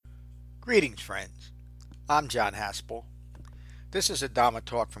Greetings, friends. I'm John Haspel. This is a Dhamma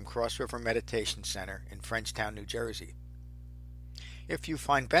talk from Cross River Meditation Center in Frenchtown, New Jersey. If you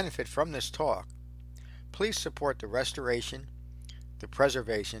find benefit from this talk, please support the restoration, the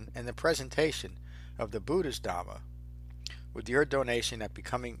preservation, and the presentation of the Buddha's Dhamma with your donation at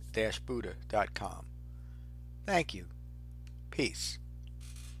becoming-buddha.com. Thank you. Peace.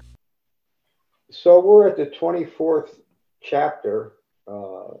 So we're at the 24th chapter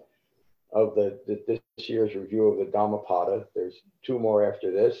of this year's review of the Dhammapada. There's two more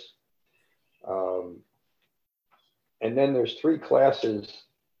after this. And then there's three classes.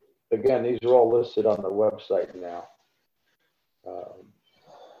 Again, these are all listed on the website now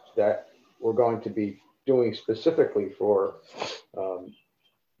that we're going to be doing specifically for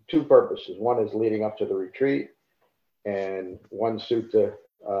two purposes. One is leading up to the retreat, and one sutta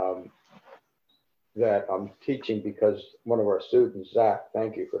that I'm teaching because one of our students, Zach,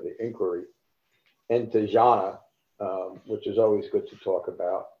 thank you for the inquiry, into jhana, which is always good to talk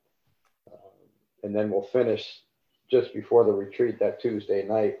about. And then we'll finish just before the retreat that Tuesday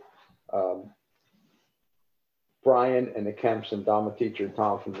night. Brian and the Kemps and Dhamma teacher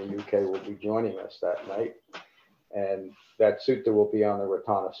Tom from the UK will be joining us that night. And that sutta will be on the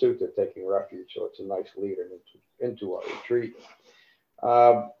Ratana Sutta, taking refuge. So it's a nice leader into our retreat.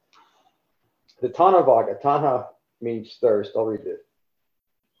 The Tanhavagga, Tanha means thirst. I'll read it.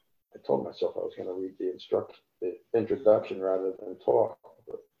 I told myself I was going to read the introduction rather than talk.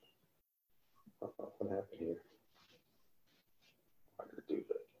 But what happened here? I'm going to do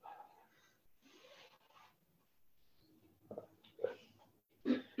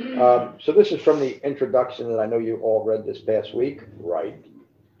that. So this is from the introduction that I know you all read this past week, right?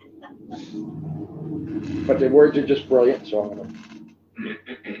 But the words are just brilliant, so I'm going to.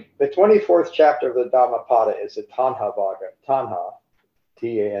 The 24th chapter of the Dhammapada is the Tanhavagga. Tanha,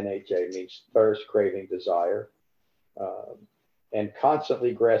 T-A-N-H-A, means thirst, craving, desire, and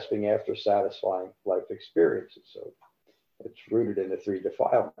constantly grasping after satisfying life experiences. So it's rooted in the three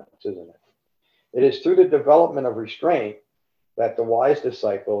defilements, isn't it? It is through the development of restraint that the wise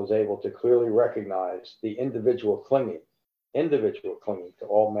disciple is able to clearly recognize the individual clinging to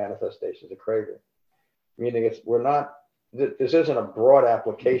all manifestations of craving. Meaning this isn't a broad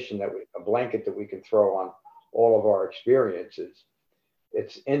application a blanket that we can throw on all of our experiences.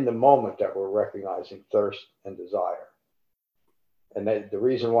 It's in the moment that we're recognizing thirst and desire. And the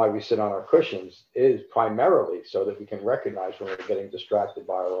reason why we sit on our cushions is primarily so that we can recognize when we're getting distracted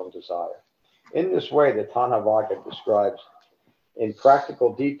by our own desire. In this way, the Tanhavagga describes in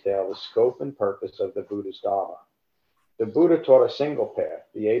practical detail the scope and purpose of the Buddha's Dhamma. The Buddha taught a single path,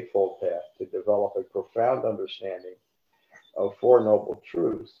 the Eightfold Path, to develop a profound understanding of Four Noble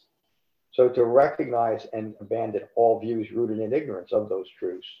Truths. So to recognize and abandon all views rooted in ignorance of those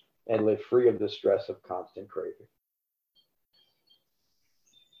truths and live free of the stress of constant craving.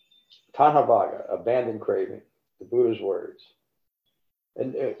 Tanhavagga, abandon craving, the Buddha's words.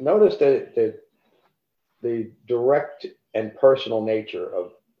 And notice that the direct and personal nature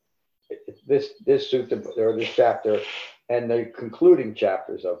of this sutta or this chapter and the concluding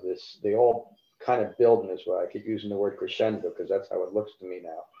chapters of this, they all kind of build in this way. I keep using the word crescendo because that's how it looks to me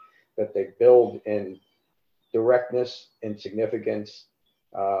now, that they build in directness, in significance,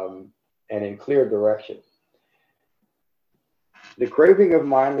 and in clear direction. The craving of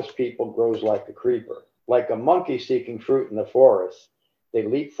mindless people grows like a creeper. Like a monkey seeking fruit in the forest, they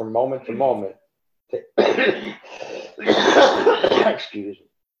leap from moment to moment, excuse me,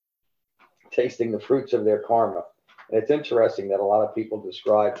 tasting the fruits of their karma. And it's interesting that a lot of people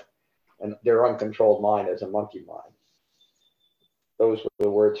describe their uncontrolled mind as a monkey mind. Those were the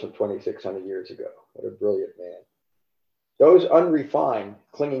words from 2,600 years ago. What a brilliant man. Those unrefined,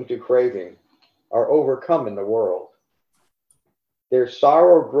 clinging to craving, are overcome in the world. Their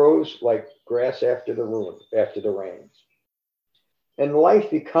sorrow grows like grass after the rains. And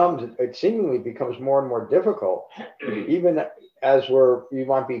life seemingly becomes more and more difficult, even as we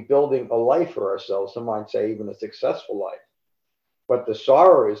might be building a life for ourselves, some might say even a successful life. But the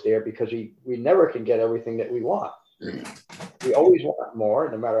sorrow is there because we never can get everything that we want. We always want more,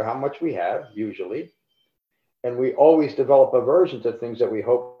 no matter how much we have, usually. And we always develop aversion to things that we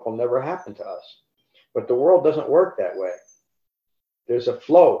hope will never happen to us. But the world doesn't work that way. There's a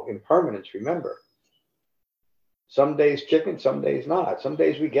flow, impermanence, remember. Some days chicken, some days not. Some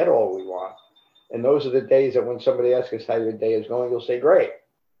days we get all we want. And those are the days that when somebody asks us how your day is going, you'll say, great.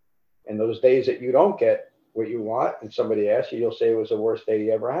 And those days that you don't get what you want and somebody asks you, you'll say it was the worst day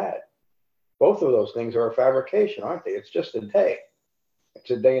you ever had. Both of those things are a fabrication, aren't they? It's just a day.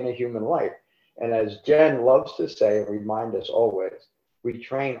 It's a day in a human life. And as Jen loves to say and remind us always, We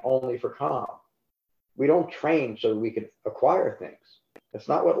train only for calm. We don't train so we can acquire things. That's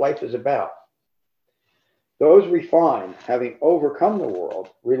not what life is about. Those refined, having overcome the world,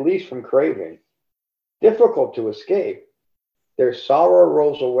 released from craving, difficult to escape, their sorrow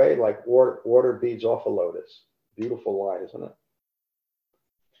rolls away like water beads off a lotus. Beautiful line, isn't it?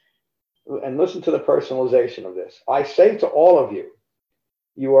 And listen to the personalization of this. I say to all of you,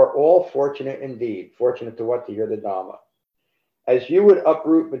 you are all fortunate indeed. Fortunate to what? To hear the Dhamma. As you would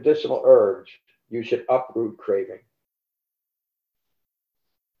uproot medicinal herbs, you should uproot craving.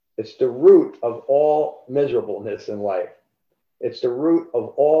 It's the root of all miserableness in life. It's the root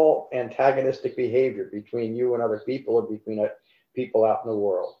of all antagonistic behavior between you and other people or between people out in the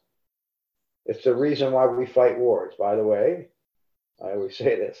world. It's the reason why we fight wars. By the way, I always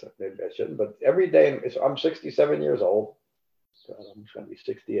say this, maybe I shouldn't, but every day, I'm 67 years old. I'm going to be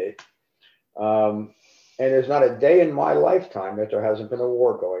 68. And there's not a day in my lifetime that there hasn't been a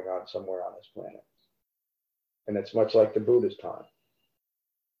war going on somewhere on this planet. And it's much like the Buddha's time.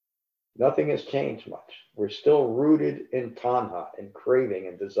 Nothing has changed much. We're still rooted in tanha, and craving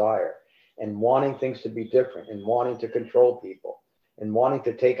and desire, and wanting things to be different, and wanting to control people, and wanting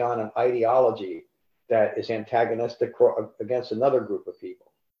to take on an ideology that is antagonistic against another group of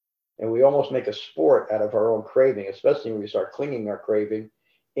people. And we almost make a sport out of our own craving, especially when we start clinging our craving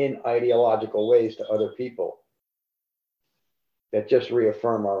in ideological ways to other people that just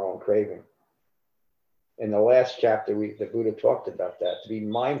reaffirm our own craving. In the last chapter, the Buddha talked about that, to be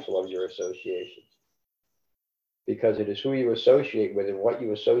mindful of your associations, because it is who you associate with and what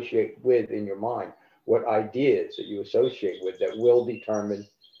you associate with in your mind, what ideas that you associate with, that will determine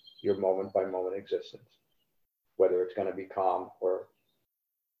your moment by moment existence, whether it's going to be calm or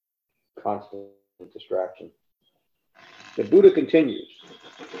constant distraction. The Buddha continues,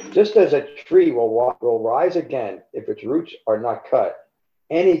 just as a tree will rise again if its roots are not cut,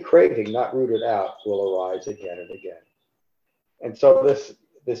 any craving not rooted out will arise again and again. And so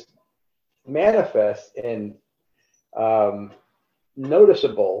this manifests in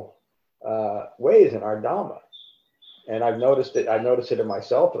noticeable ways in our Dhamma. And I've noticed it in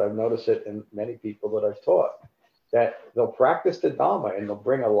myself, and I've noticed it in many people that I've taught, that they'll practice the Dhamma and they'll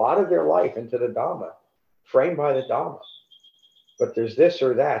bring a lot of their life into the Dhamma, framed by the Dhamma. But there's this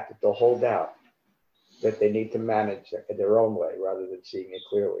or that they'll hold out, that they need to manage their own way rather than seeing it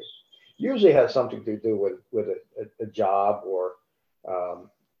clearly. Usually has something to do with a job or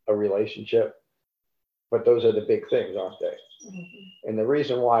a relationship, but those are the big things, aren't they? Mm-hmm. And the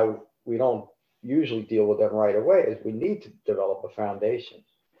reason why we don't usually deal with them right away is we need to develop a foundation.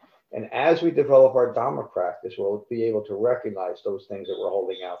 And as we develop our Dhamma practice, we'll be able to recognize those things that we're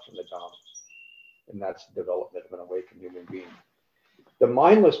holding out from the Dhamma. And that's the development of an awakened human being. The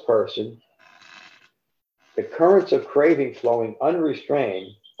mindless person, the currents of craving flowing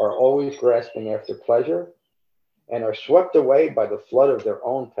unrestrained, are always grasping after pleasure and are swept away by the flood of their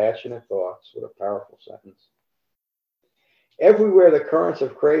own passionate thoughts. What a powerful sentence. Everywhere the currents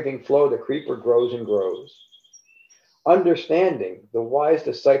of craving flow, the creeper grows and grows. Understanding, the wise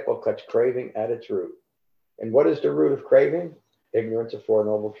disciple cuts craving at its root. And what is the root of craving? Ignorance of Four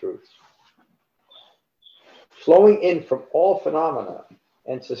Noble Truths. Flowing in from all phenomena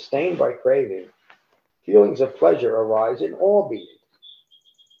and sustained by craving, feelings of pleasure arise in all beings.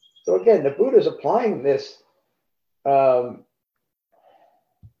 So again, the Buddha is applying this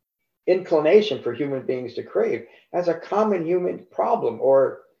inclination for human beings to crave as a common human problem,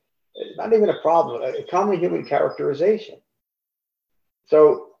 or not even a problem, a common human characterization.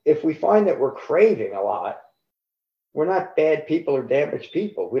 So if we find that we're craving a lot, we're not bad people or damaged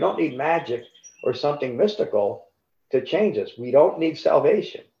people. We don't need magic or something mystical to change us. We don't need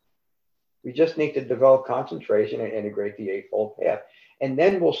salvation. We just need to develop concentration and integrate the Eightfold Path. And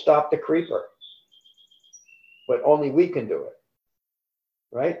then we'll stop the creeper. But only we can do it.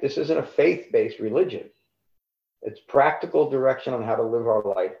 Right? This isn't a faith-based religion. It's practical direction on how to live our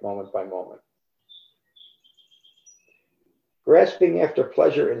life moment by moment. Grasping after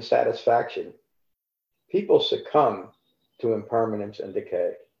pleasure and satisfaction, people succumb to impermanence and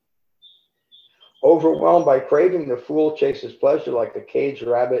decay. Overwhelmed by craving, the fool chases pleasure like a caged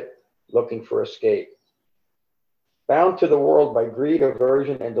rabbit looking for escape. Bound to the world by greed,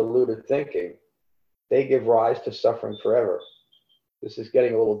 aversion, and deluded thinking, they give rise to suffering forever. This is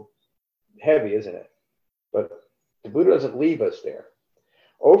getting a little heavy, isn't it? But the Buddha doesn't leave us there.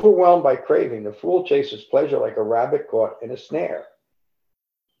 Overwhelmed by craving, the fool chases pleasure like a rabbit caught in a snare.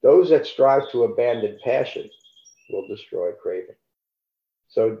 Those that strive to abandon passion will destroy craving.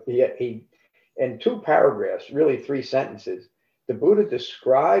 So he in 2 paragraphs, really 3 sentences, the Buddha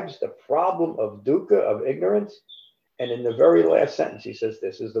describes the problem of dukkha, of ignorance, And in the very last sentence, he says,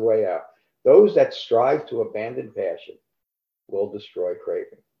 this is the way out. Those that strive to abandon passion will destroy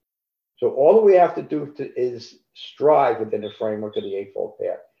craving. So all we have to do is strive within the framework of the Eightfold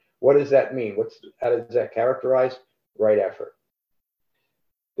Path. What does that mean? How does that characterize? Right effort.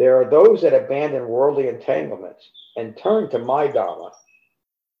 There are those that abandon worldly entanglements and turn to my Dhamma,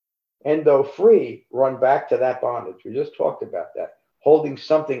 and though free, run back to that bondage. We just talked about that. Holding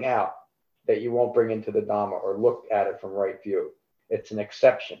something out that you won't bring into the Dhamma or look at it from right view. It's an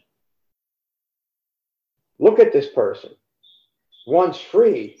exception. Look at this person. Once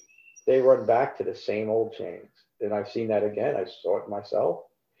free, they run back to the same old chains. And I've seen that again. I saw it myself.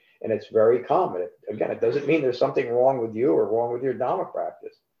 And it's very common. Again, it doesn't mean there's something wrong with you or wrong with your Dhamma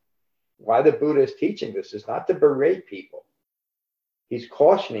practice. Why the Buddha is teaching this is not to berate people. He's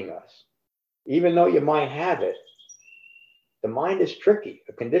cautioning us. Even though you might have it, the mind is tricky.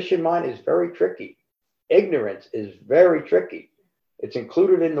 A conditioned mind is very tricky. Ignorance is very tricky. It's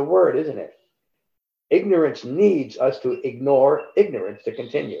included in the word, isn't it? Ignorance needs us to ignore ignorance to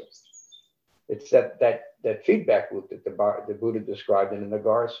continue. It's that feedback loop that the Buddha described in the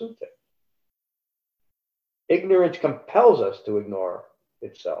Nagara Sutta. Ignorance compels us to ignore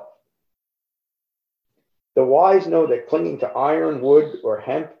itself. The wise know that clinging to iron, wood, or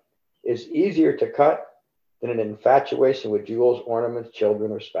hemp is easier to cut than an infatuation with jewels, ornaments,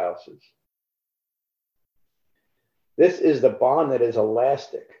 children, or spouses. This is the bond that is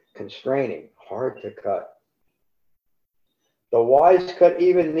elastic, constraining, hard to cut. The wise cut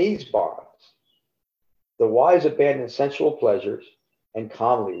even these bonds. The wise abandon sensual pleasures and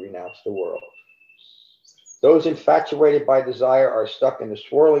calmly renounce the world. Those infatuated by desire are stuck in the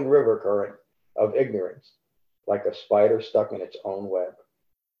swirling river current of ignorance, like a spider stuck in its own web.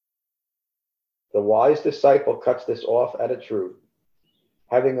 The wise disciple cuts this off at its root.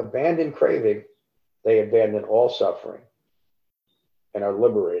 Having abandoned craving, they abandon all suffering and are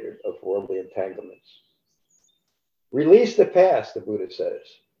liberated of worldly entanglements. Release the past, the Buddha says.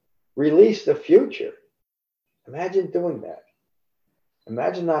 Release the future. Imagine doing that.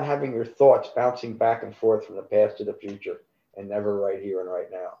 Imagine not having your thoughts bouncing back and forth from the past to the future and never right here and right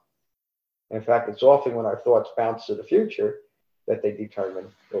now. In fact, it's often when our thoughts bounce to the future that they determine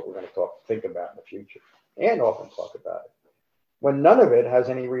what we're going to think about in the future, and often talk about it, when none of it has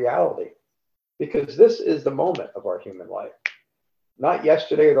any reality, because this is the moment of our human life. Not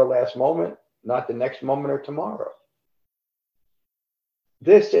yesterday or the last moment, not the next moment or tomorrow.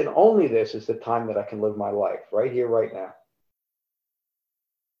 This and only this is the time that I can live my life, right here, right now.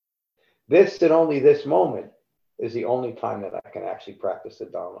 This and only this moment is the only time that I can actually practice the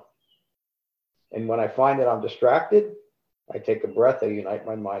Dhamma. And when I find that I'm distracted, I take a breath, I unite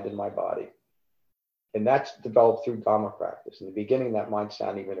my mind and my body. And that's developed through Dhamma practice. In the beginning, that might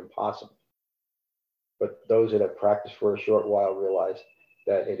sound even impossible. But those that have practiced for a short while realize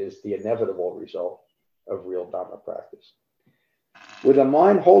that it is the inevitable result of real Dhamma practice. With a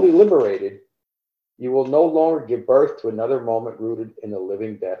mind wholly liberated, you will no longer give birth to another moment rooted in the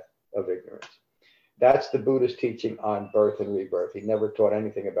living death of ignorance. That's the Buddha's teaching on birth and rebirth. He never taught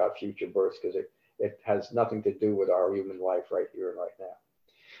anything about future births because it has nothing to do with our human life right here and right now.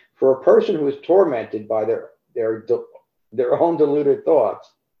 For a person who is tormented by their own deluded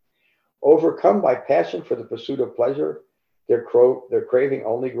thoughts, overcome by passion for the pursuit of pleasure, their craving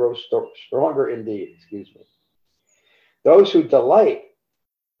only grows stronger indeed. Those who delight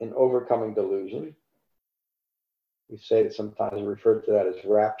in overcoming delusion, we say that sometimes we refer to that as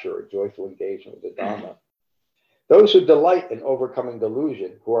rapture or joyful engagement with the Dhamma. Those who delight in overcoming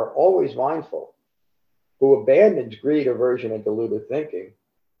delusion, who are always mindful, who abandons greed, aversion, and deluded thinking,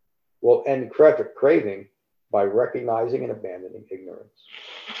 will end craving by recognizing and abandoning ignorance.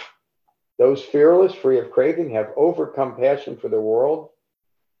 Those fearless, free of craving, have overcome passion for the world,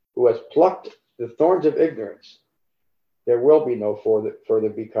 who has plucked the thorns of ignorance. There will be no further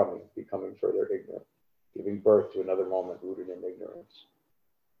becoming further ignorant, giving birth to another moment rooted in ignorance.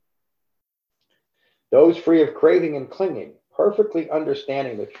 Those free of craving and clinging, perfectly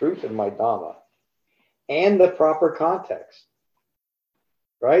understanding the truth of my Dhamma and the proper context,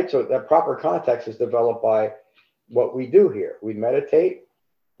 right? So that proper context is developed by what we do here. We meditate,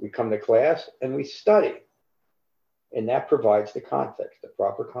 we come to class, and we study. And that provides the context, the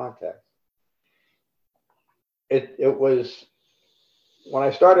proper context. It was when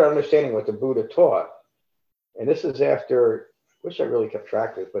I started understanding what the Buddha taught, and this is after, I wish I really kept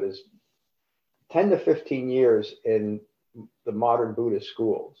track of it, but it's 10 to 15 years in the modern Buddhist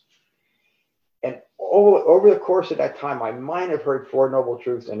schools. And over the course of that time, I might have heard Four Noble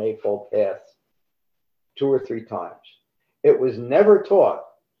Truths and Eightfold Paths 2 or 3 times. It was never taught.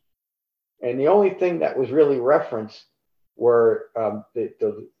 And the only thing that was really referenced were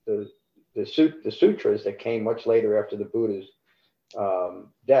the sutras that came much later after the Buddha's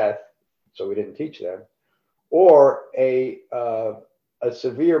death, so we didn't teach them, or a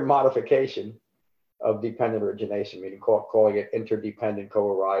severe modification of dependent origination, meaning calling it interdependent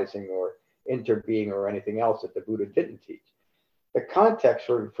co-arising or interbeing or anything else that the Buddha didn't teach. The context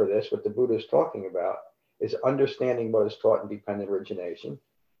for this, what the Buddha is talking about, is understanding what is taught in dependent origination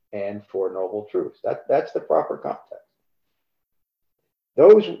and Four Noble Truths. That's the proper context.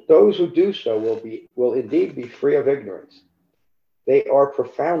 Those who do so will indeed be free of ignorance. They are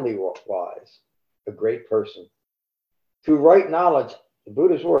profoundly wise, a great person. Through right knowledge, the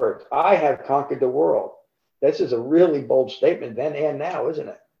Buddha's words, I have conquered the world. This is a really bold statement then and now, isn't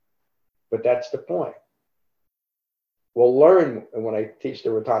it? But that's the point. We'll learn when I teach the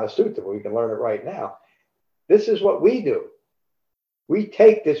Ratana Sutta, but we can learn it right now. This is what we do. We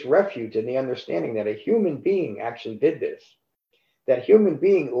take this refuge in the understanding that a human being actually did this. That human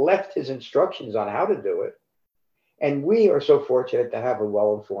being left his instructions on how to do it. And we are so fortunate to have a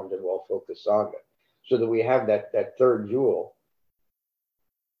well-informed and well-focused Sangha, so that we have that third jewel,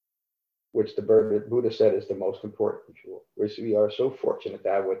 which the Buddha said is the most important jewel. We are so fortunate to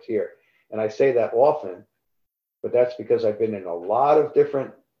have what's here. And I say that often, but that's because I've been in a lot of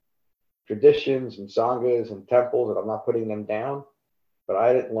different traditions and Sanghas and temples, and I'm not putting them down, but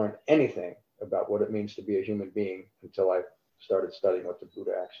I didn't learn anything about what it means to be a human being until I started studying what the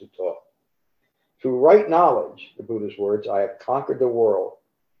Buddha actually taught. Through right knowledge, the Buddha's words, I have conquered the world.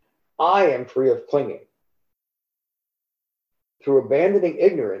 I am free of clinging. Through abandoning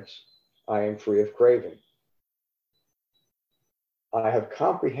ignorance, I am free of craving. I have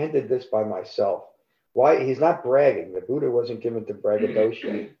comprehended this by myself. Why? He's not bragging. The Buddha wasn't given to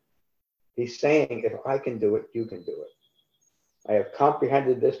braggadocio. He's saying, if I can do it, you can do it. I have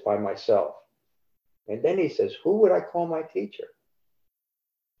comprehended this by myself. And then he says, who would I call my teacher?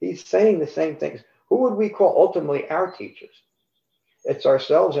 He's saying the same things. Who would we call ultimately our teachers? It's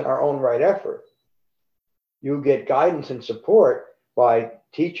ourselves in our own right effort. You get guidance and support by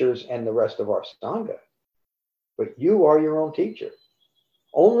teachers and the rest of our Sangha. But you are your own teacher.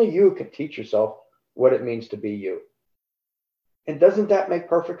 Only you can teach yourself what it means to be you. And doesn't that make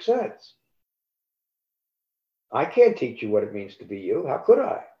perfect sense? I can't teach you what it means to be you. How could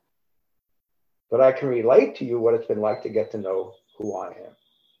I? But I can relate to you what it's been like to get to know who I am.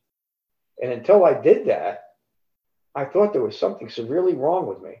 And until I did that, I thought there was something severely wrong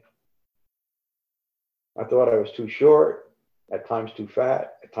with me. I thought I was too short, at times too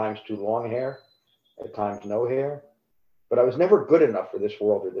fat, at times too long hair, at times no hair. But I was never good enough for this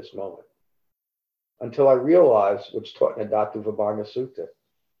world or this moment. Until I realized what's taught in the Dhammapada Sutta.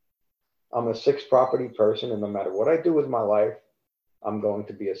 I'm a six property person, and no matter what I do with my life, I'm going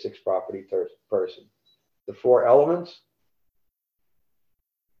to be a six property person. The four elements,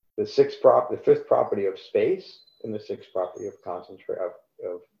 the fifth property of space, and the sixth property of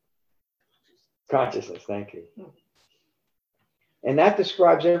consciousness. Thank you. And that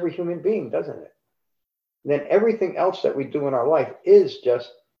describes every human being, doesn't it? And then everything else that we do in our life is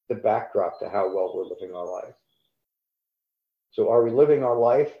just the backdrop to how well we're living our life. So are we living our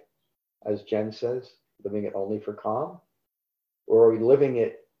life, as Jen says, living it only for calm? Or are we living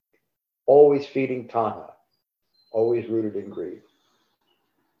it always feeding tanha, always rooted in greed?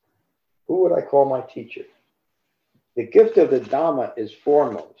 Who would I call my teacher? The gift of the Dhamma is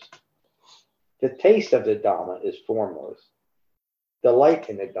foremost. The taste of the Dhamma is foremost. Delight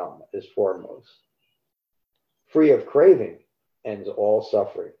in the Dhamma is foremost. Free of craving ends all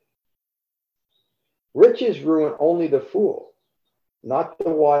suffering. Riches ruin only the fool, not the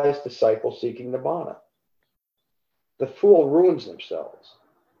wise disciple seeking nibbana. The fool ruins themselves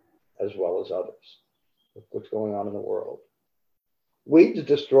as well as others. Look what's going on in the world. Weeds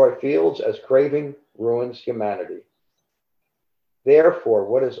destroy fields as craving ruins humanity. Therefore,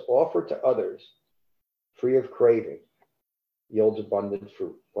 what is offered to others, free of craving, yields abundant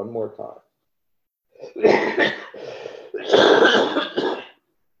fruit. One more time.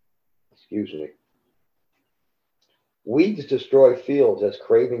 Excuse me. Weeds destroy fields as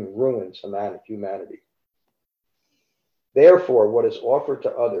craving ruins humanity. Therefore, what is offered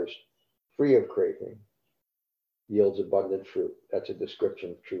to others, free of craving, yields abundant fruit. That's a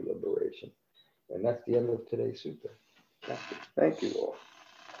description of true liberation. And that's the end of today's sutta. Thank you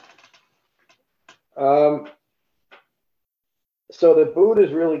all. So the Buddha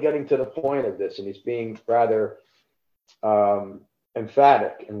is really getting to the point of this, and he's being rather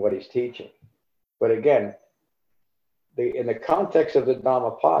emphatic in what he's teaching. But again, in the context of the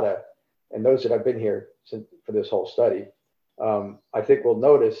Dhammapada, and those that have been here for this whole study, I think will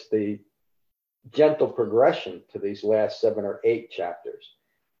notice the gentle progression to these last 7 or 8 chapters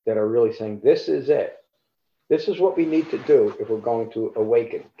that are really saying, this is it. This is what we need to do if we're going to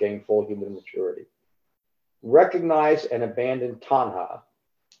awaken, gain full human maturity. Recognize and abandon tanha,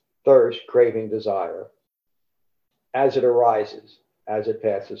 thirst, craving, desire, as it arises, as it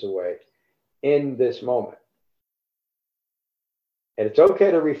passes away, in this moment. And it's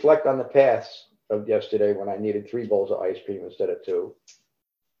okay to reflect on the past of yesterday when I needed 3 bowls of ice cream instead of 2,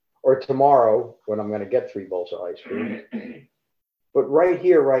 or tomorrow when I'm going to get 3 bowls of ice cream. But right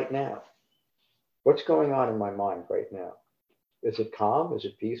here, right now, what's going on in my mind right now? Is it calm? Is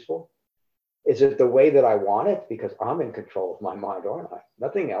it peaceful? Is it the way that I want it? Because I'm in control of my mind, aren't I?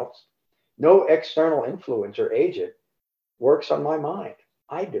 Nothing else. No external influence or agent works on my mind.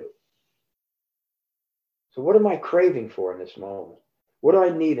 I do. So what am I craving for in this moment? What do I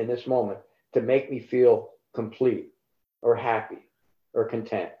need in this moment to make me feel complete or happy or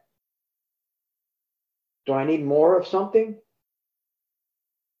content? Do I need more of something?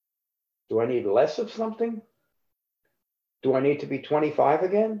 Do I need less of something? Do I need to be 25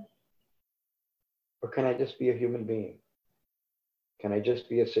 again? Or can I just be a human being? Can I just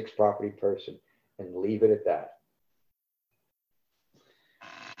be a 6 property person and leave it at that?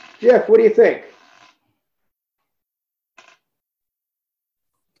 Jeff, what do you think?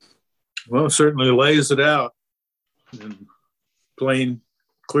 Well, it certainly lays it out in plain,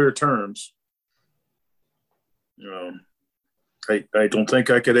 clear terms. I don't think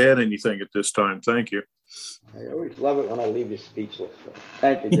I could add anything at this time. Thank you. I always love it when I leave you speechless. So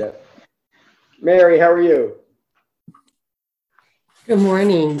thank you, Jeff. Mary, how are you? Good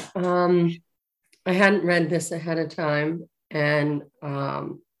morning. I hadn't read this ahead of time, and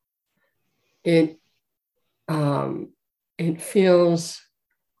it feels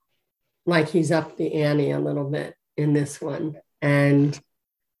like he's up the ante a little bit in this one, and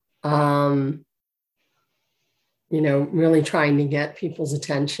really trying to get people's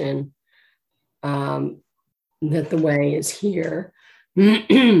attention that the way is here.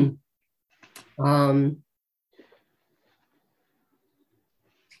 And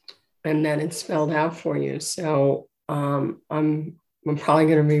then it's spelled out for you. So I'm probably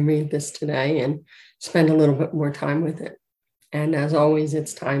going to reread this today and spend a little bit more time with it. And as always,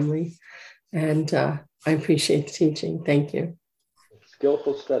 it's timely. And I appreciate the teaching. Thank you.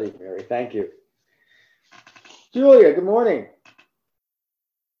 Skillful study, Mary. Thank you. Julia, good morning.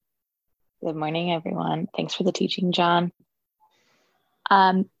 Good morning, everyone. Thanks for the teaching, John.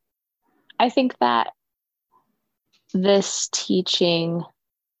 I think that this teaching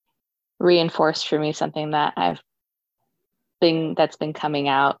reinforced for me something that that's been coming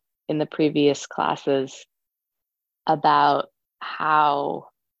out in the previous classes about how,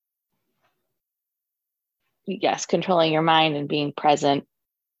 yes, controlling your mind and being present,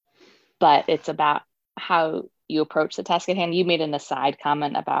 but it's about how you approach the task at hand. You made an aside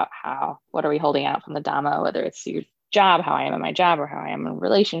comment about what are we holding out from the Dhamma, whether it's your job, how I am in my job, or how I am in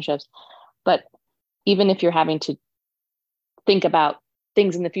relationships. But even if you're having to think about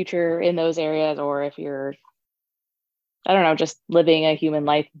things in the future in those areas, or if you're, I don't know, just living a human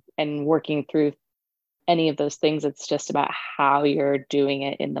life and working through any of those things, it's just about how you're doing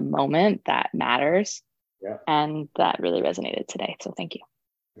it in the moment that matters. Yeah. And that really resonated today. So thank you.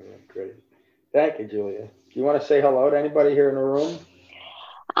 Yeah, great. Thank you, Julia. Do you want to say hello to anybody here in the room?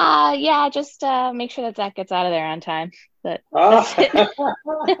 Yeah, just make sure that Zach gets out of there on time. But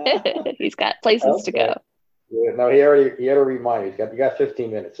he's got places to go. Yeah, no, he had to remind you. You got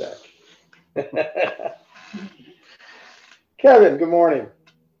 15 minutes, Zach. Kevin, good morning.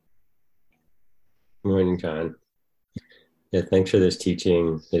 Good morning, John. Yeah, thanks for this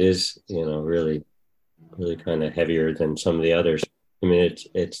teaching. It is, really, really kind of heavier than some of the others. I mean,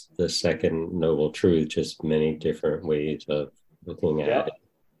 it's the second noble truth, just many different ways of looking at it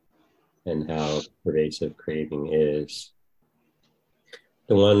and how pervasive craving is.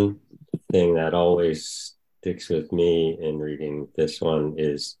 The one thing that always sticks with me in reading this one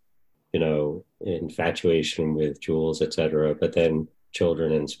is, infatuation with jewels, etc., but then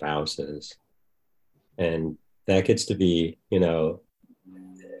children and spouses. And that gets to be, I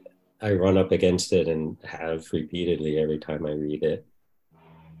run up against it and have repeatedly every time I read it.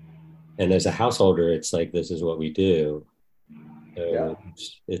 And as a householder, it's like, this is what we do. So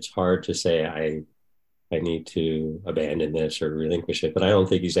it's hard to say I need to abandon this or relinquish it, but I don't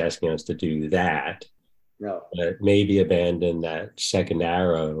think he's asking us to do that. No. But maybe abandon that second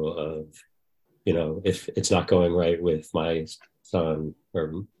arrow of, if it's not going right with my son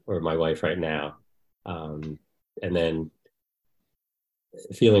or my wife right now, and then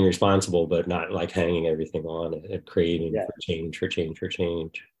feeling responsible, but not like hanging everything on it and craving for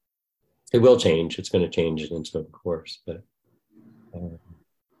change. it will change. It's going to change in its own course, but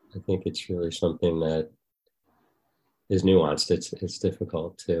I think it's really something that is nuanced. It's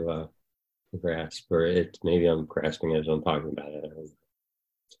difficult to grasp, or maybe I'm grasping it as I'm talking about it.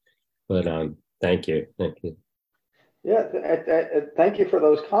 But thank you. Yeah, thank you for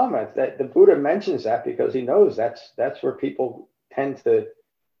those comments. That the Buddha mentions that because he knows that's where people tend to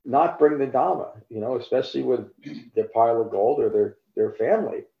not bring the Dhamma, especially with their pile of gold or their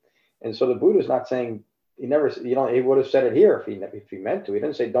family. And so the Buddha's not saying, he would have said it here if he meant to. He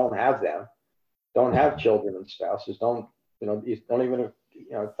didn't say don't have them, don't have children and spouses, don't even,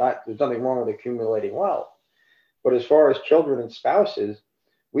 there's nothing wrong with accumulating wealth. But as far as children and spouses,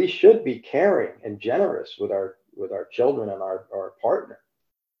 we should be caring and generous with our children and our partner.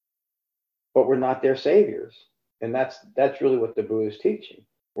 But we're not their saviors. And that's really what the Buddha is teaching.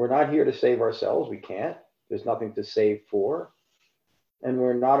 We're not here to save ourselves. We can't. There's nothing to save for. And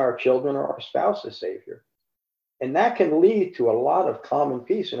we're not our children or our spouse's savior. And that can lead to a lot of calm and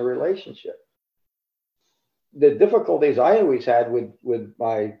peace in a relationship. The difficulties I always had with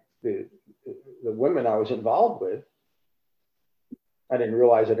the women I was involved with, I didn't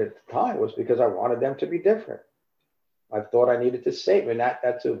realize it at the time, was because I wanted them to be different. I thought I needed to save, and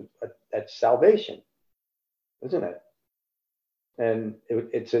that's salvation, isn't it? And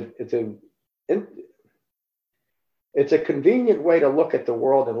it's a convenient way to look at the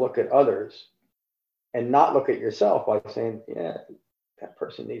world and look at others, and not look at yourself by saying, yeah, that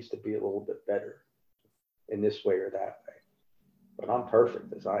person needs to be a little bit better in this way or that way. But I'm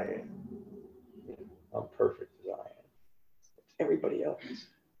perfect as I am. I'm perfect as I am. It's everybody else.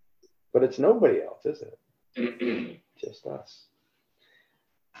 But it's nobody else, is it? Just us.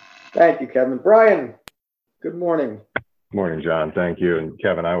 Thank you, Kevin. Brian, good morning. Morning, John. Thank you. And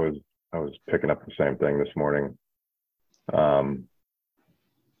Kevin, I was picking up the same thing this morning.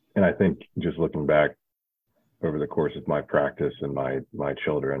 And I think just looking back over the course of my practice and my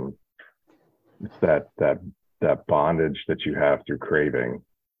children, it's that bondage that you have through craving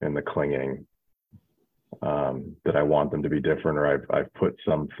and the clinging, that I want them to be different, or I've put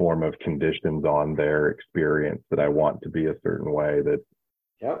some form of conditions on their experience that I want to be a certain way, that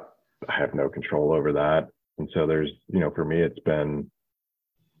Yep. I have no control over that. And so there's, for me, it's been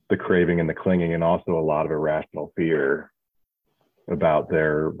the craving and the clinging, and also a lot of irrational fear about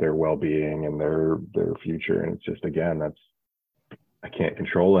their well-being and their future. And it's just, again, I can't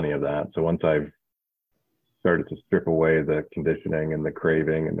control any of that. So once I've started to strip away the conditioning and the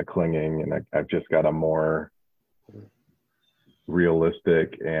craving and the clinging, and I've just got a more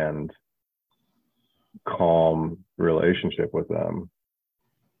realistic and calm relationship with them,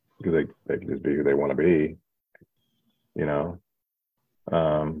 because they can just be who they want to be, that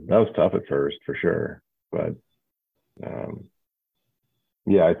was tough at first, for sure. But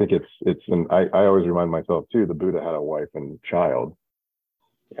yeah, I think and I always remind myself too, the Buddha had a wife and child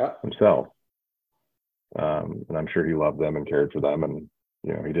himself. And I'm sure he loved them and cared for them, and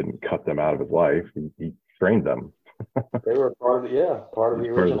he didn't cut them out of his life. He trained them. They were part of the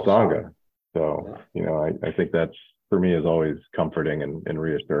original Sangha. So I think that's, for me, is always comforting and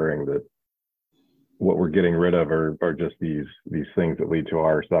reassuring, that what we're getting rid of are just these things that lead to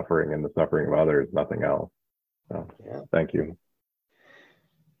our suffering and the suffering of others, nothing else. So Thank you.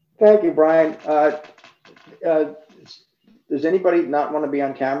 Thank you, Brian. Does anybody not want to be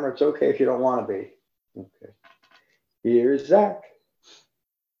on camera? It's okay if you don't want to be. Okay. Here's Zach.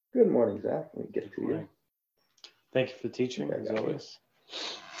 Good morning, Zach. Let me get it to you. Thank you for the teaching, as always.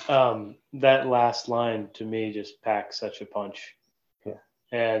 That last line to me just packs such a punch. Yeah.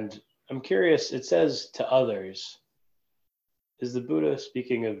 And I'm curious, it says to others. Is the Buddha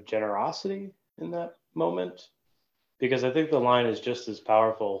speaking of generosity in that moment? Because I think the line is just as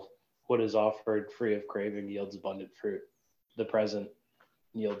powerful. What is offered free of craving yields abundant fruit. The present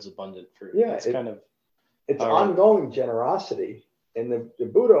yields abundant fruit. Yeah, it's ongoing generosity. And the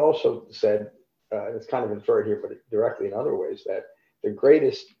Buddha also said, it's kind of inferred here, but directly in other ways, that the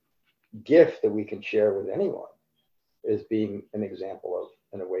greatest gift that we can share with anyone is being an example of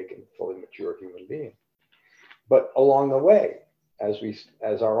an awakened, fully mature human being. But along the way,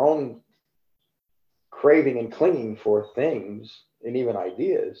 as our own craving and clinging for things and even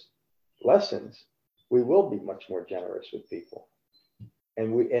ideas lessens, we will be much more generous with people,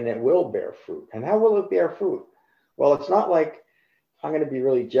 and it will bear fruit. And how will it bear fruit? Well, it's not like I'm going to be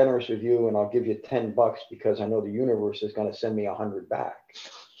really generous with you and I'll give you $10 because I know the universe is going to send me 100 back.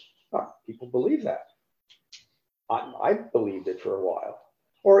 People believe that. I believed it for a while.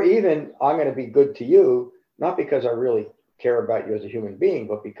 Or even, I'm going to be good to you, not because I really care about you as a human being,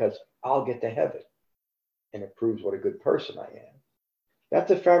 but because I'll get to heaven. And it proves what a good person I am.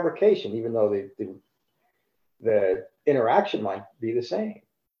 That's a fabrication, even though the interaction might be the same.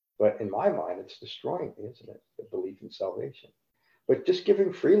 But in my mind, it's destroying me, isn't it? The belief in salvation. But just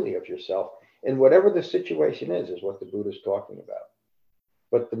giving freely of yourself in whatever the situation is what the Buddha's talking about.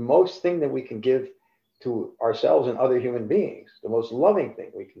 But the most thing that we can give to ourselves and other human beings, the most loving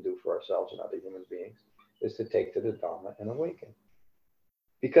thing we can do for ourselves and other human beings, is to take to the Dhamma and awaken.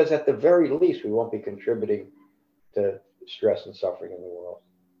 Because at the very least, we won't be contributing to stress and suffering in the world.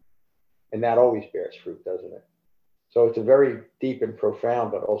 And that always bears fruit, doesn't it? So it's a very deep and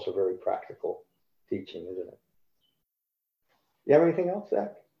profound, but also very practical teaching, isn't it? You have anything else,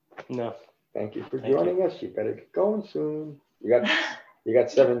 Zach? No. Thank you for joining us. You better get going soon. You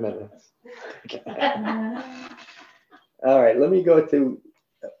got 7 minutes. All right, let me go to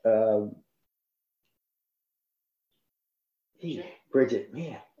Bridget.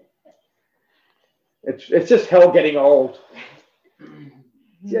 Man, it's just hell getting old.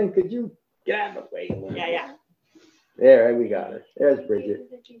 Jen, could you get out of the way a little bit? Yeah. There, we got it. There's Bridget.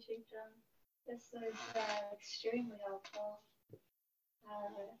 The teaching, John. This was extremely helpful.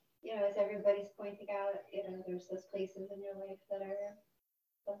 As everybody's pointing out, there's those places in your life that are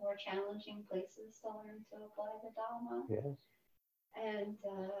the more challenging places to learn to apply the Dhamma. Yes. And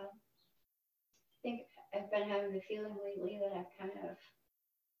I think I've been having the feeling lately that I've kind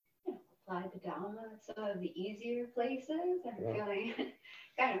of applied the Dhamma at some of the easier places. I'm feeling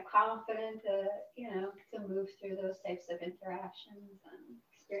kind of confident to move through those types of interactions and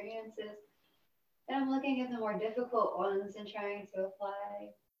experiences. And I'm looking at the more difficult ones and trying to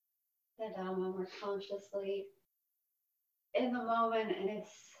apply the Dhamma more consciously in the moment, and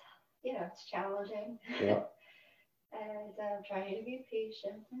it's challenging. Yeah. And I'm trying to be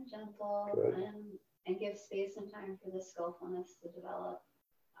patient and gentle and give space and time for the skillfulness to develop.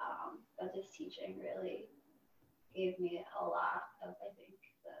 But this teaching really gave me a lot of, I think,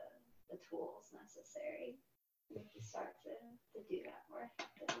 the tools necessary to start to do that more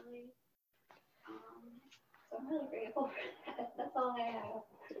effectively. So I'm really grateful for that. That's all I have.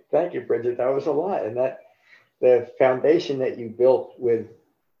 Thank you, Bridget. That was a lot. And that the foundation that you built with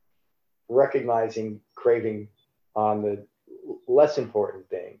recognizing craving on the less important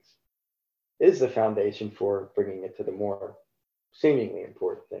things is the foundation for bringing it to the more seemingly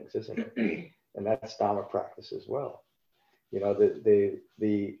important things, isn't it? And that's Dhamma practice as well.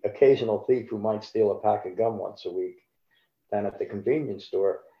 The occasional thief who might steal a pack of gum once a week down at the convenience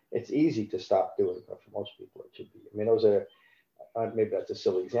store, it's easy to stop doing, but for most people it should be. I mean, those are, maybe that's a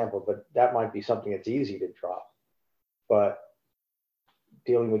silly example, but that might be something that's easy to drop. But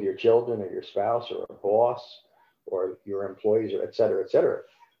dealing with your children or your spouse or a boss or your employees, or et cetera,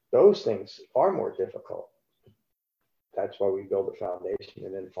 those things are more difficult. That's why we build a foundation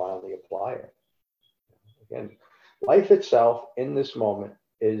and then finally apply it. Again, life itself in this moment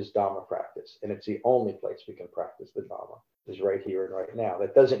is Dhamma practice, and it's the only place we can practice the Dhamma, is right here and right now.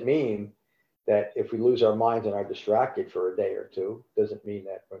 That doesn't mean that if we lose our minds and are distracted for a day or two, doesn't mean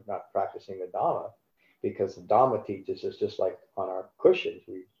that we're not practicing the Dhamma, because the Dhamma teaches us, just like on our cushions,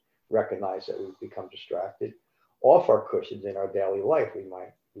 we recognize that we've become distracted. Off our cushions in our daily life, we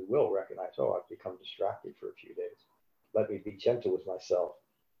will recognize, oh, I've become distracted for a few days. Let me be gentle with myself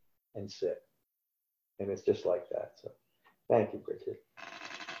and sit. And it's just like that. So thank you, Bridget.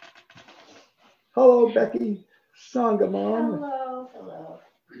 Hello, Becky Sangamon. Hello.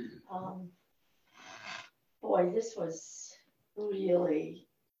 Boy, this was really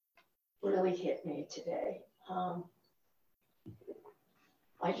hit me today.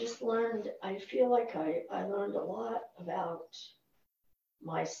 I just learned, I feel like I learned a lot about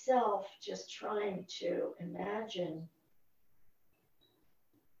myself, just trying to imagine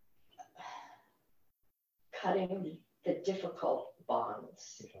cutting the difficult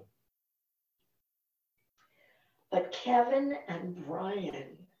bonds. Yeah. But Kevin and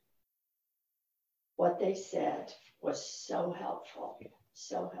Brian, what they said was so helpful.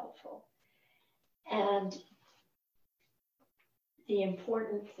 And the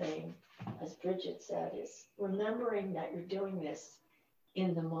important thing, as Bridget said, is remembering that you're doing this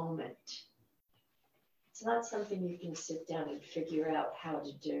in the moment. It's not something you can sit down and figure out how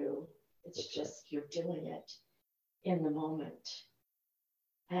to do. It's just you're doing it in the moment.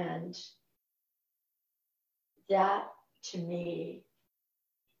 And that, to me,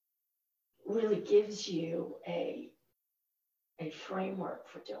 really gives you a framework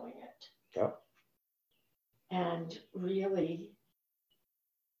for doing it. Yep. And really,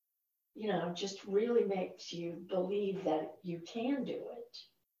 just really makes you believe that you can do it.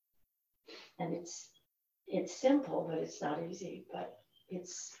 And it's simple, but it's not easy. But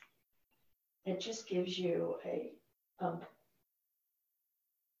it just gives you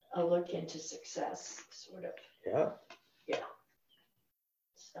a look into success, sort of. Yeah. Yeah.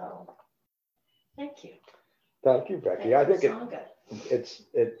 So, thank you. Thank you, Becky. I think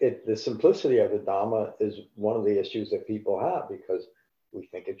the simplicity of the Dhamma is one of the issues that people have because we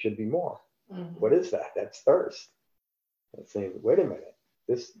think it should be more. Mhm. What is that? That's thirst. That's saying, wait a minute,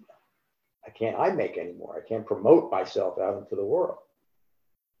 this I make anymore. I can't promote myself out into the world.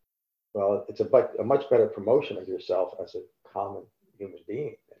 Well, it's a much better promotion of yourself as a common human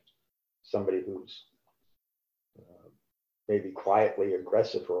being than somebody who's maybe quietly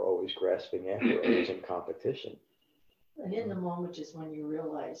aggressive or always grasping after or is in competition. And in the moment is when you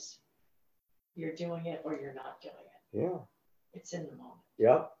realize you're doing it or you're not doing it. Yeah. It's in the moment.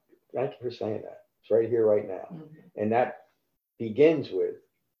 Yeah. Thank you for saying that. It's right here, right now. Mhm. And that begins with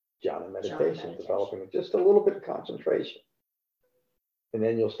jhana meditation, developing just a little bit of concentration. And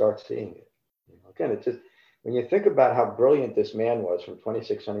then you'll start seeing it. Again, it's just, when you think about how brilliant this man was from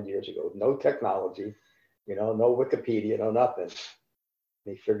 2,600 years ago, with no technology, no Wikipedia, no nothing.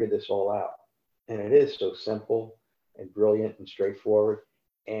 He figured this all out. And it is so simple and brilliant and straightforward,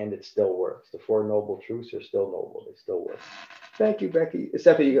 and it still works. The Four Noble Truths are still noble. They still work. Thank you, Becky.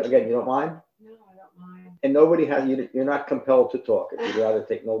 Except you, again, you don't mind? No, I don't mind. And nobody has, you're not compelled to talk. If you'd rather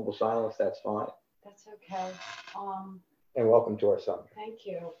take noble silence, that's fine. That's okay. And welcome to our summit. Thank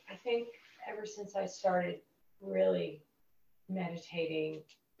you. I think ever since I started really meditating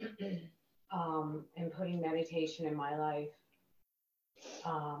and putting meditation in my life,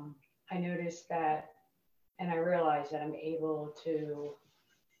 I noticed that, and I realized that I'm able to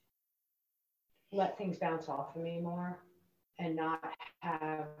let things bounce off of me more and not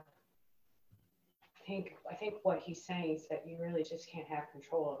have, I think what he's saying is that you really just can't have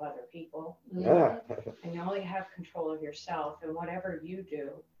control of other people. Yeah. And you only have control of yourself, and whatever you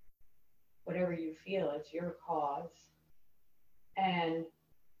do, whatever you feel, it's your cause. And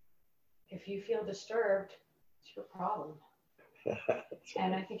if you feel disturbed, it's your problem.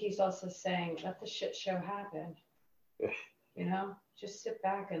 And I think he's also saying, let the shit show happen. Just sit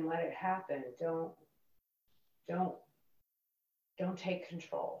back and let it happen. Don't take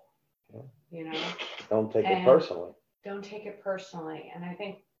control. Yeah. Don't take it personally. Don't take it personally. And I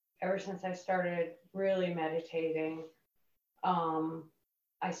think ever since I started really meditating,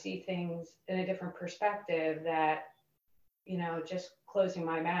 I see things in a different perspective that, just closing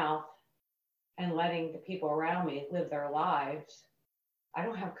my mouth and letting the people around me live their lives. I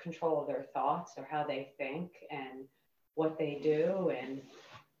don't have control of their thoughts or how they think and what they do. And,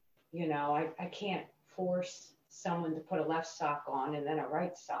 I can't force someone to put a left sock on and then a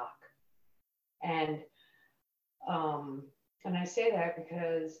right sock. And I say that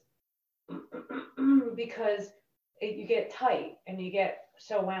because you get tight and you get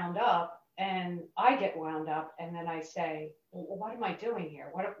so wound up, and I get wound up, and then I say, well, what am I doing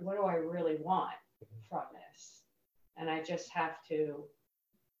here? What do I really want from this? And I just have to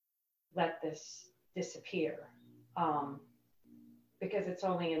let this disappear, because it's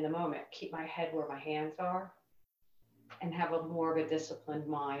only in the moment. Keep my head where my hands are and have a more of a disciplined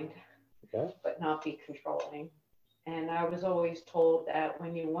mind, but not be controlling. And I was always told that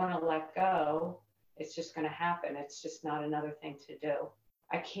when you want to let go, it's just going to happen. It's just not another thing to do.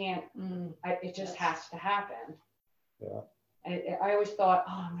 I can't, it just has to happen. Yeah. I always thought,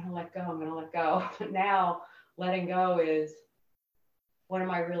 I'm going to let go. But now letting go is, what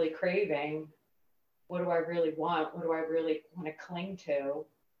am I really craving? What do I really want? What do I really want to cling to?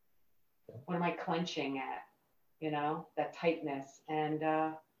 What am I clenching at? That tightness. And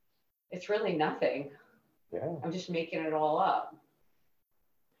it's really nothing. Yeah. I'm just making it all up.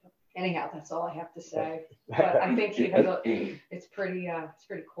 Anyhow, that's all I have to say. But I think it's pretty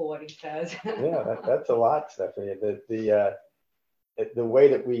cool what he says. Yeah, that's a lot, Stephanie. The way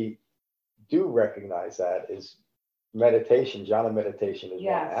that we do recognize that is meditation. Jhana meditation is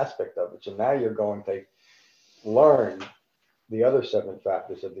one aspect of it. So now you're going to learn the other 7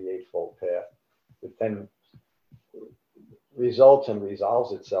 factors of the Eightfold Path that then results and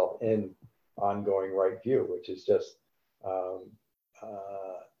resolves itself in ongoing right view, which is just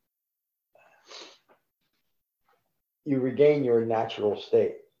you regain your natural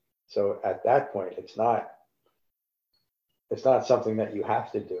state. So at that point, it's not something that you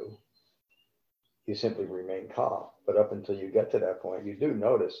have to do. You simply remain calm. But up until you get to that point, you do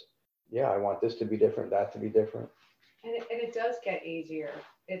notice, I want this to be different, that to be different. And it does get easier.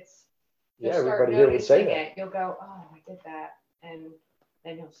 You'll start noticing it. You'll go, oh, I did that. And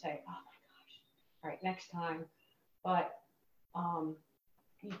then you'll say, oh my gosh, all right, next time. But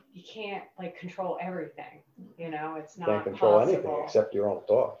you can't control everything. It's not can't control possible. Anything except your own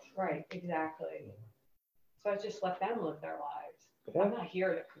thoughts. Right, exactly. So I just let them live their lives. Yeah. I'm not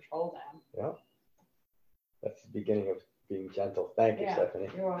here to control them. Yeah. That's the beginning of being gentle. Thank you, Yeah, Stephanie.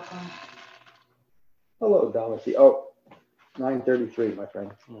 you're welcome. Hello, Dhammapada. Oh, 9:33, my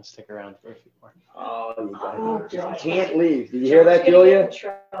friend. I'm gonna stick around for a few more. Oh, you Oh, guys. You can't leave. Did you hear that, Julia?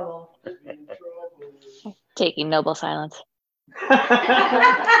 Trouble. Taking noble silence.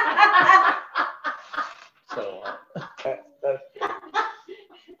 So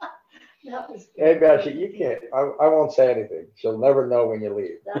That was good. Hey, Bashi, you can't. I won't say anything. She'll never know when you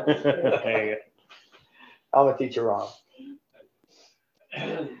leave. That was good. there you I'm a teacher wrong.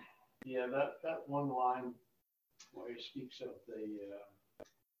 Yeah, that one line where he speaks of the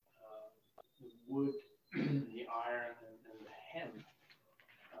wood, the iron, and the hemp.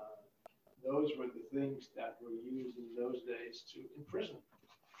 Those were the things that were used in those days to imprison.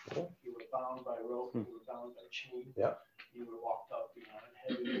 You were bound by rope, you were bound by chain, Yeah. you were locked up behind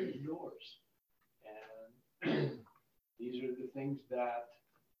heavy doors. And these are the things that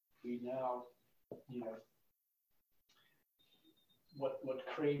we now, what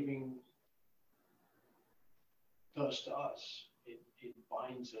craving does to us. It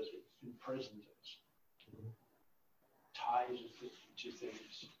binds us, it imprisons us, ties us to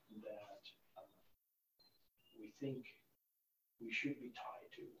things that we think we should be tied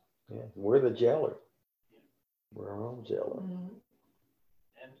to. Yeah. We're the jailer. We're our own jailer. Mhm.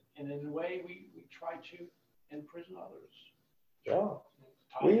 And in a way, we try to imprison others. Yeah.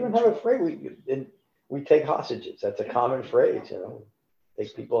 Tie We them even have to- a phrase. We take hostages. That's a common phrase,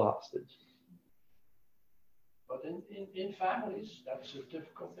 Take people hostage. But in families, that's a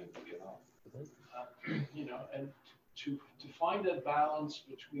difficult thing to give up. And to find that balance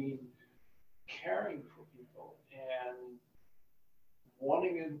between caring for people and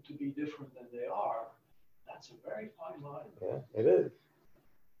wanting them to be different than they are, that's a very fine line. Yeah, it is.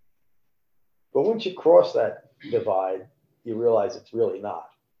 But once you cross that divide, you realize it's really not,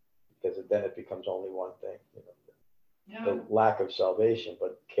 because then it becomes only one thing. The lack of salvation,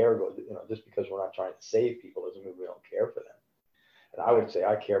 but care goes. Just because we're not trying to save people doesn't mean we don't care for them. And I would say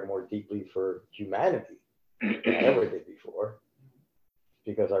I care more deeply for humanity than I ever did before,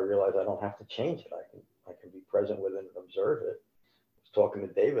 because I realize I don't have to change it. I can be present with it and observe it. I was talking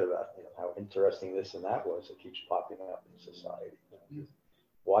to David about how interesting this and that was. It keeps popping up in society.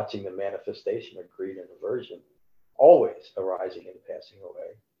 Watching the manifestation of greed and aversion, always arising and passing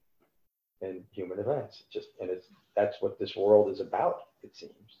away in human events. That's what this world is about. It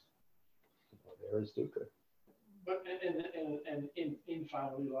seems. There is dukkha. But and in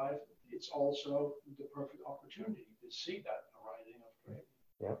family life, it's also the perfect opportunity to see that arising of greed.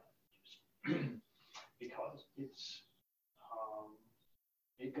 Yeah. Because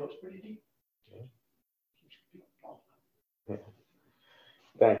it goes pretty deep. Yeah.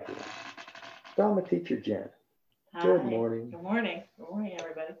 Thank you. Dhamma teacher Jen. Good morning. Good morning. Good morning,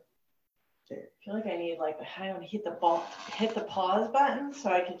 everybody. Yeah. I feel like I need I want to hit the pause button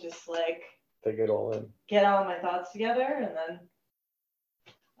so I can just Take it all in. get all my thoughts together, and then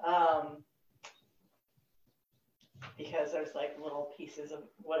because there's little pieces of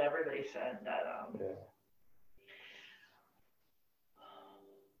whatever they said that Yeah.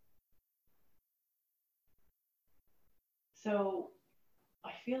 So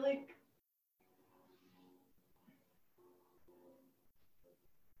I feel like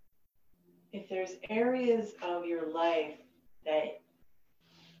if there's areas of your life that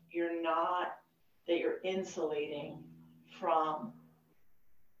you're insulating from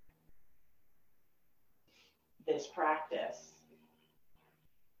this practice,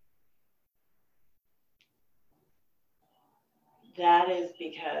 that is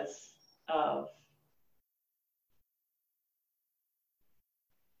because of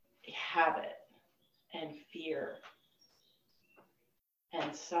habit and fear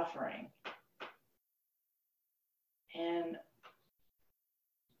and suffering. And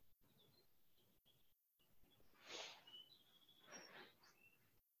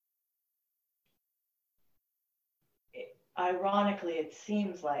ironically, it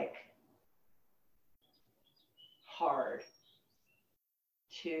seems hard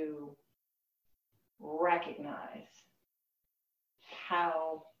to recognize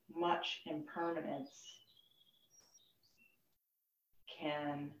how much impermanence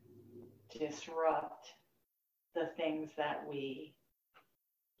can disrupt the things that we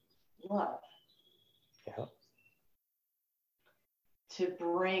love. Yeah. To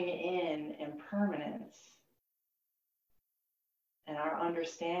bring in impermanence and our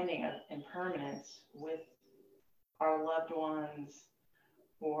understanding of impermanence with our loved ones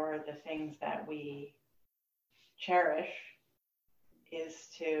or the things that we cherish is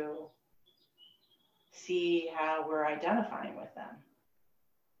to see how we're identifying with them.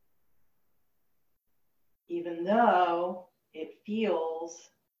 Even though it feels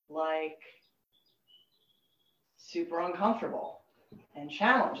like super uncomfortable and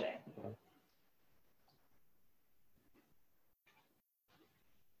challenging.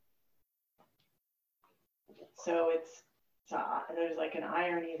 So there's like an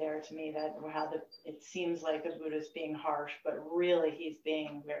irony there to me that it seems like the Buddha's being harsh, but really he's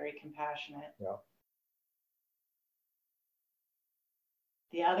being very compassionate. Yeah.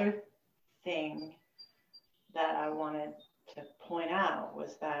 The other thing that I wanted to point out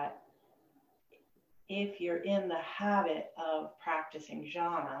was that if you're in the habit of practicing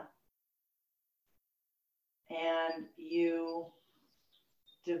jhana and you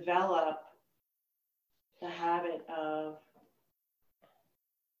develop the habit of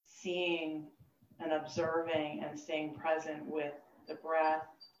seeing and observing and staying present with the breath,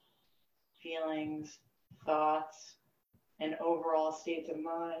 feelings, thoughts, and overall states of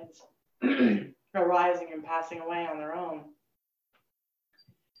minds arising and passing away on their own,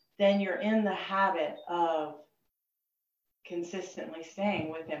 then you're in the habit of consistently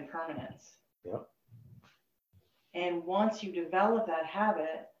staying with impermanence. Yep. And once you develop that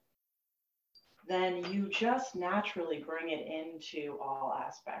habit, then you just naturally bring it into all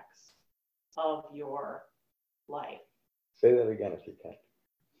aspects of your life. Say that again if you can.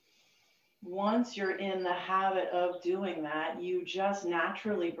 Once you're in the habit of doing that, you just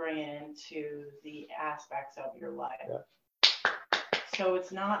naturally bring it into the aspects of your life. Yeah. So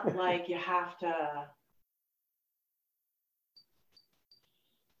it's not like you have to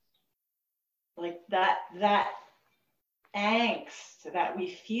like that angst that we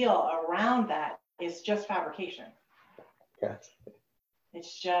feel around that is just fabrication. Yeah.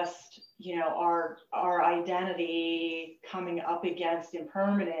 It's just, our identity coming up against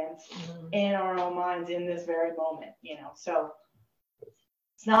impermanence in our own minds in this very moment, so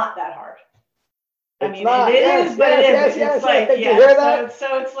it's not that hard. It is, but it is. It's like, you hear that?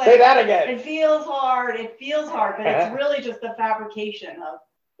 So it's like, say that again. It feels hard, but it's really just the fabrication of,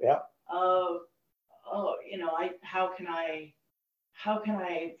 how can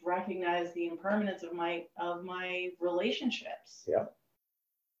I recognize the impermanence of my relationships? Yeah.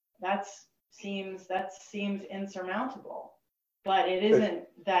 That seems insurmountable, but it isn't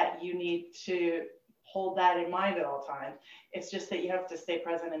that you need to hold that in mind at all times. It's just that you have to stay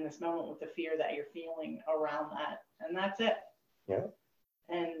present in this moment with the fear that you're feeling around that, and that's it. Yeah.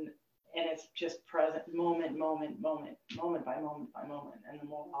 And it's just present, moment by moment, and the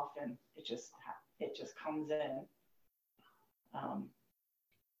more often it just comes in.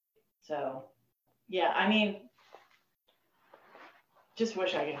 So, yeah, just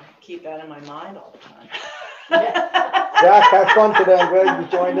wish I could keep that in my mind all the time. Jack, have fun today. I'm glad you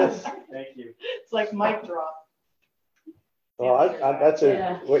joined us. Thank you. It's like mic drop. Well,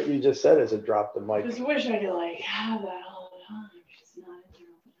 what you just said is a drop the mic. Just wish I could have that all the time. Just not in there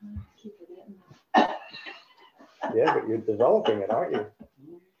all the time. Keep it in. Yeah, but you're developing it, aren't you?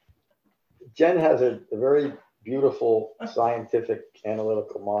 Jen has a very beautiful, scientific,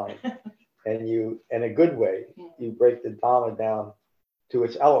 analytical mind, and you, in a good way, you break the Dhamma down to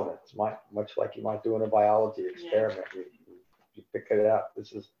its elements, much like you might do in a biology experiment. You pick it out.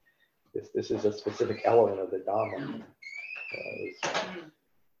 This is a specific element of the Dhamma.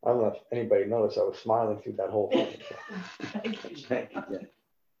 I don't know if anybody noticed, I was smiling through that whole thing. Thank you, Jen.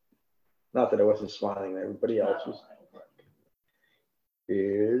 Not that I wasn't smiling, everybody else was.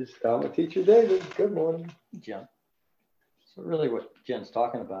 Here's Dhamma teacher David. Good morning. Jen. So really what Jen's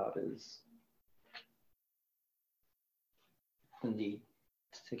talking about is the need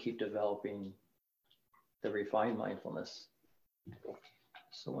to keep developing the refined mindfulness.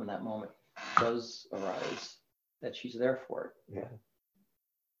 So when that moment does arise, that she's there for it.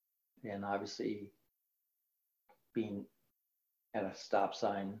 Yeah. And obviously being at a stop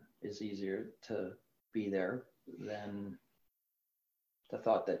sign is easier to be there than the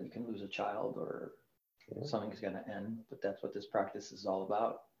thought that you can lose a child or something's going to end. But that's what this practice is all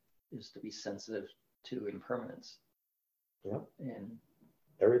about, is to be sensitive to impermanence. Yeah. And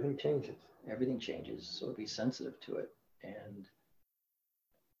everything changes. Everything changes. So be sensitive to it. And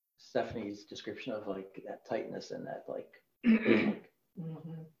Stephanie's description of that tightness and that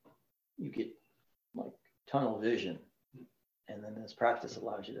you get tunnel vision. And then this practice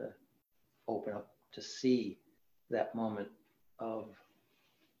allows you to open up to see that moment of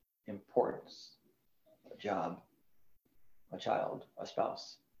importance, a job, a child, a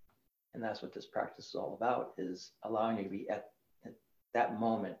spouse. And that's what this practice is all about, is allowing you to be at that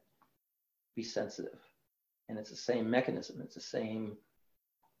moment, be sensitive. And it's the same mechanism. It's the same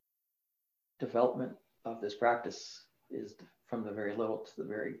development of this practice is from the very little to the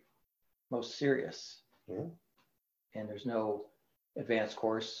very most serious. Yeah. And there's no advanced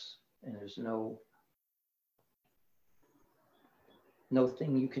course, and there's no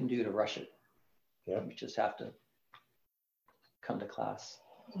thing you can do to rush it. Yeah. You just have to come to class,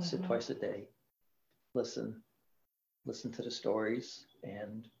 sit twice a day, listen to the stories,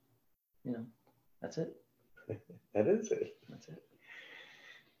 and that's it. That is it. That's it.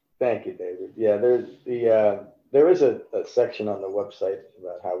 Thank you, David. Yeah, there is a section on the website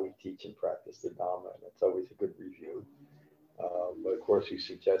about how we teach and practice the Dhamma, and it's always a good review. But of course, we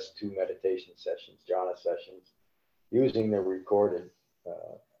suggest 2 meditation sessions, jhana sessions, using the recorded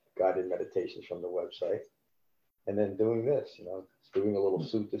guided meditations from the website, and then doing this, doing a little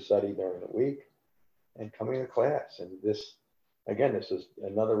sutta study during the week, and coming to class. And this is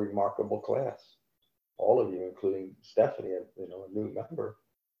another remarkable class. All of you, including Stephanie, a new member,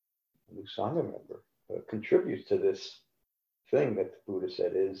 a new Sangha member, contributes to this thing that the Buddha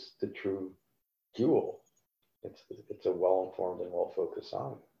said is the true jewel. It's a well-informed and well-focused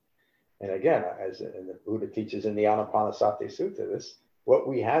Sangha. And again, and the Buddha teaches in the Anapanasati Sutta, what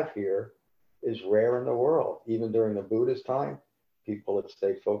we have here is rare in the world. Even during the Buddha's time, people that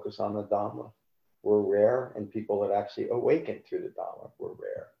stay focused on the Dhamma were rare, and people that actually awakened through the Dhamma were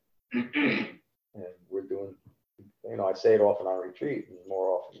rare. And we're doing, I say it often on retreat, and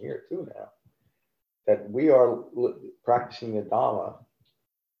more often here too now, that we are practicing the Dhamma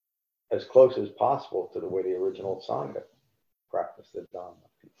as close as possible to the way the original Sangha practiced the Dhamma.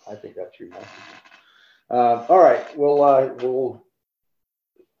 I think that's remarkable. All right, we'll. I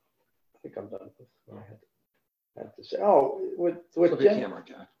think I'm done with this. I have to say. Oh, with Flip your Jen. camera,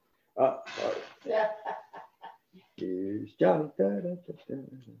 John. Sorry. Here's John.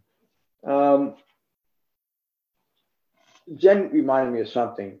 Jen reminded me of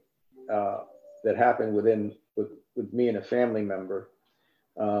something that happened with me and a family member.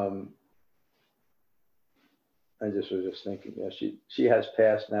 I was just thinking, she has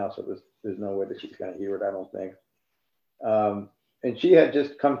passed now, so there's no way that she's going to hear it, I don't think. And she had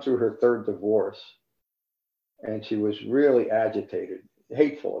just come through her 3rd divorce, and she was really agitated,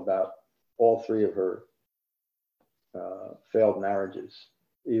 hateful about all 3 of her failed marriages.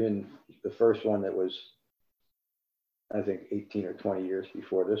 Even the first one that was, I think, 18 or 20 years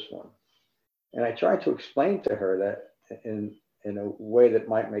before this one. And I tried to explain to her that in a way that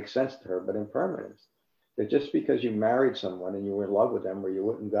might make sense to her, but impermanence. That just because you married someone and you were in love with them or you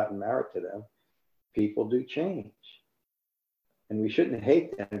wouldn't have gotten married to them, people do change. And we shouldn't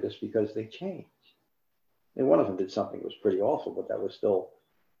hate them just because they change. And one of them did something that was pretty awful, but that was still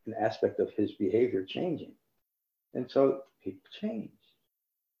an aspect of his behavior changing. And so people change.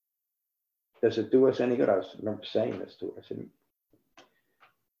 Does it do us any good? I remember saying this to her. I said,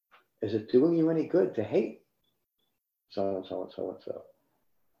 is it doing you any good to hate so and so and so and so?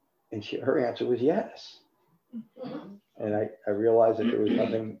 And her answer was yes. And I realized that there was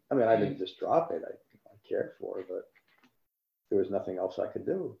nothing, I didn't just drop it. I cared for her, but there was nothing else I could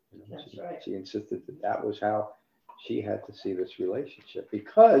do. That's right. She insisted that was how she had to see this relationship.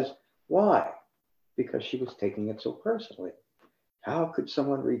 Because, why? Because she was taking it so personally. How could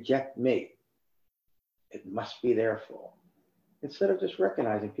someone reject me? It must be their fault. Instead of just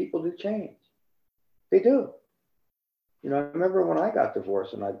recognizing people do change. They do. I remember when I got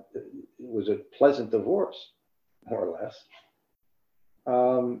divorced, and it was a pleasant divorce, more or less.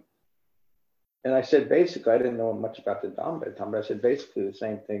 And I said, basically, I didn't know much about the Dhamma at the time, but I said basically the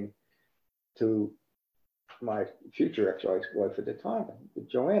same thing to my future ex-wife at the time,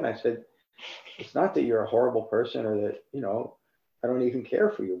 Joanne. I said, it's not that you're a horrible person or that, I don't even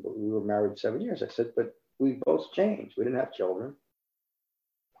care for you, but we were married 7 years. I said, but we both changed. We didn't have children.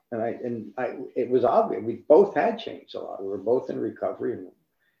 And it was obvious. We both had changed a lot. We were both in recovery, and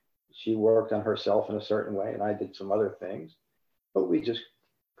she worked on herself in a certain way, and I did some other things, but we just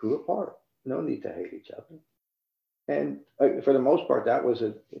grew apart. No need to hate each other. And for the most part, that was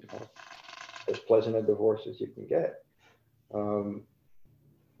as pleasant a divorce as you can get. And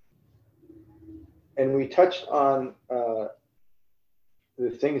we touched on the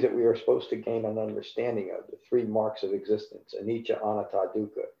things that we are supposed to gain an understanding of, the 3 marks of existence: anicca, anatta,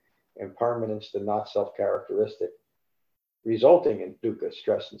 dukkha, impermanence, the not self-characteristic, resulting in dukkha,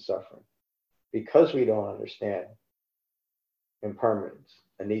 stress, and suffering. Because we don't understand impermanence,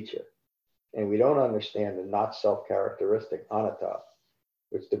 anicca, and we don't understand the not self-characteristic, anatta,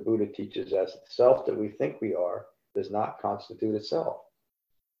 which the Buddha teaches us, the self that we think we are does not constitute itself.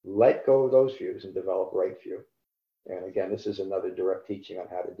 Let go of those views and develop right view. And again, this is another direct teaching on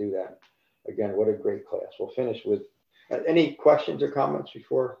how to do that. Again, what a great class. We'll finish with any questions or comments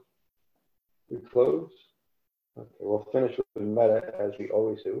before We close? Okay, we'll finish with metta as we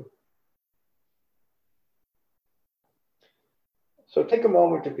always do. So take a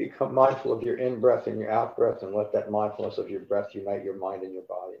moment to become mindful of your in-breath and your out-breath and let that mindfulness of your breath unite your mind and your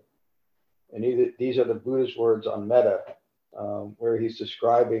body. And these are the Buddha's words on metta, where he's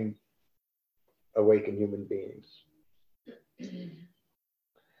describing awakened human beings.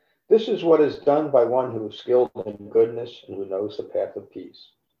 This is what is done by one who is skilled in goodness and who knows the path of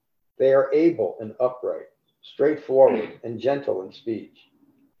peace. They are able and upright, straightforward and gentle in speech,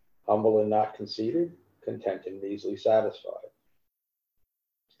 humble and not conceited, content and easily satisfied.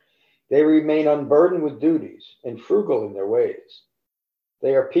 They remain unburdened with duties and frugal in their ways.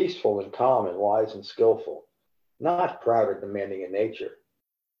 They are peaceful and calm and wise and skillful, not proud or demanding in nature.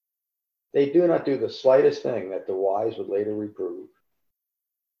 They do not do the slightest thing that the wise would later reprove.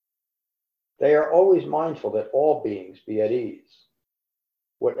 They are always mindful that all beings be at ease.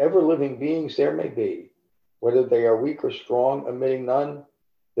 Whatever living beings there may be, whether they are weak or strong, omitting none,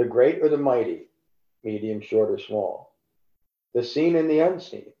 the great or the mighty, medium, short, or small, the seen and the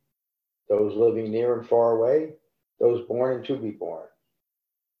unseen, those living near and far away, those born and to be born.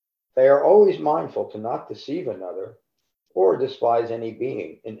 They are always mindful to not deceive another or despise any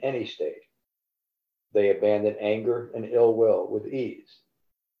being in any state. They abandon anger and ill will with ease,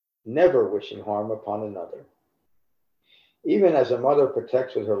 never wishing harm upon another. Even as a mother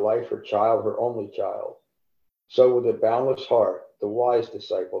protects with her life her child, her only child, so with a boundless heart, the wise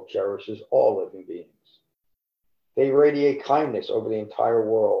disciple cherishes all living beings. They radiate kindness over the entire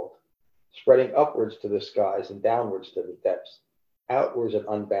world, spreading upwards to the skies and downwards to the depths, outwards and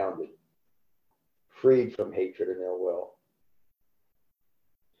unbounded, freed from hatred and ill will.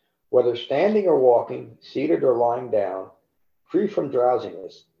 Whether standing or walking, seated or lying down, free from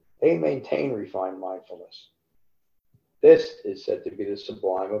drowsiness, they maintain refined mindfulness. This is said to be the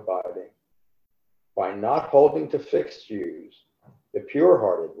sublime abiding. By not holding to fixed views, the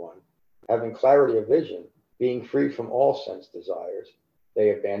pure-hearted one, having clarity of vision, being free from all sense desires,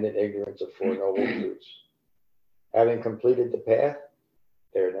 they abandon ignorance of Four Noble Truths. Having completed the path,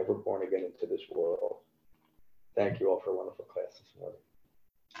 they are never born again into this world. Thank you all for a wonderful class this morning.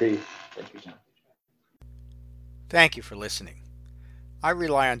 Peace. Thank you, John. Thank you for listening. I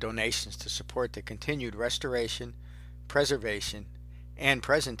rely on donations to support the continued restoration, preservation, and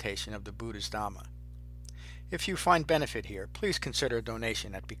presentation of the Buddha's Dhamma. If you find benefit here, please consider a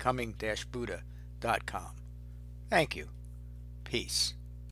donation at becoming-buddha.com. Thank you. Peace.